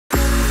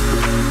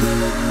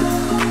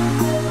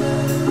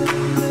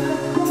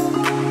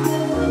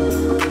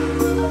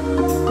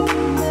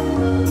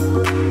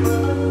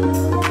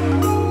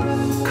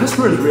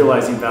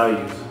realizing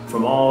value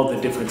from all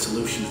the different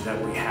solutions that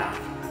we have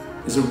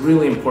is a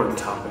really important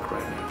topic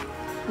right now.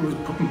 It was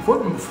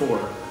important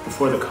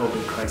before the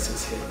COVID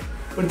crisis hit,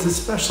 but it's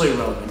especially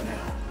relevant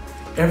now.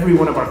 Every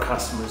one of our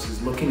customers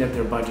is looking at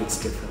their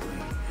budgets differently,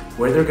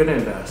 where they're going to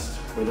invest,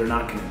 where they're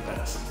not going to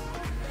invest.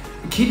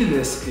 The key to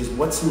this is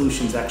what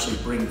solutions actually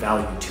bring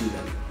value to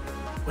them.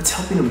 What's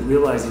helping them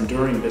realize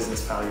enduring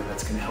business value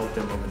that's going to help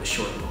them over the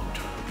short and long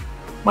term.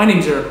 My name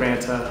is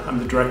Ranta. I'm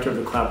the Director of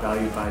the Cloud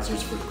Value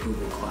Advisors for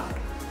Google Cloud.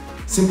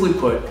 Simply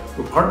put,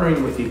 we're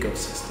partnering with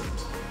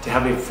ecosystems to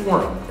have a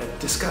forum that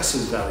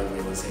discusses value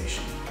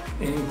realization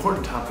and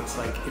important topics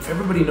like, if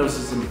everybody knows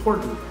it's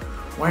important,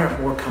 why aren't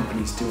more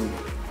companies doing it?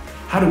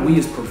 How do we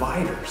as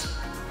providers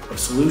of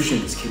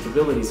solutions,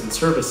 capabilities, and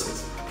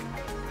services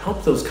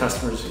help those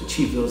customers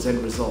achieve those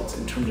end results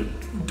in terms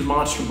of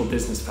demonstrable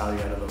business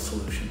value out of those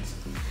solutions?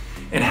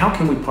 And how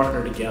can we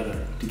partner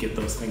together to get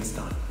those things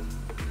done?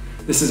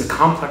 This is a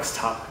complex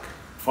topic,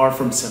 far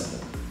from simple.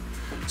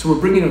 So we're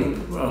bringing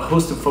a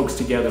host of folks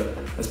together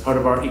as part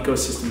of our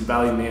Ecosystem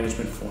Value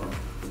Management Forum.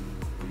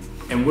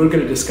 And we're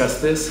going to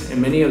discuss this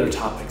and many other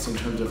topics in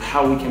terms of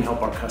how we can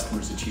help our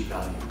customers achieve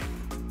value.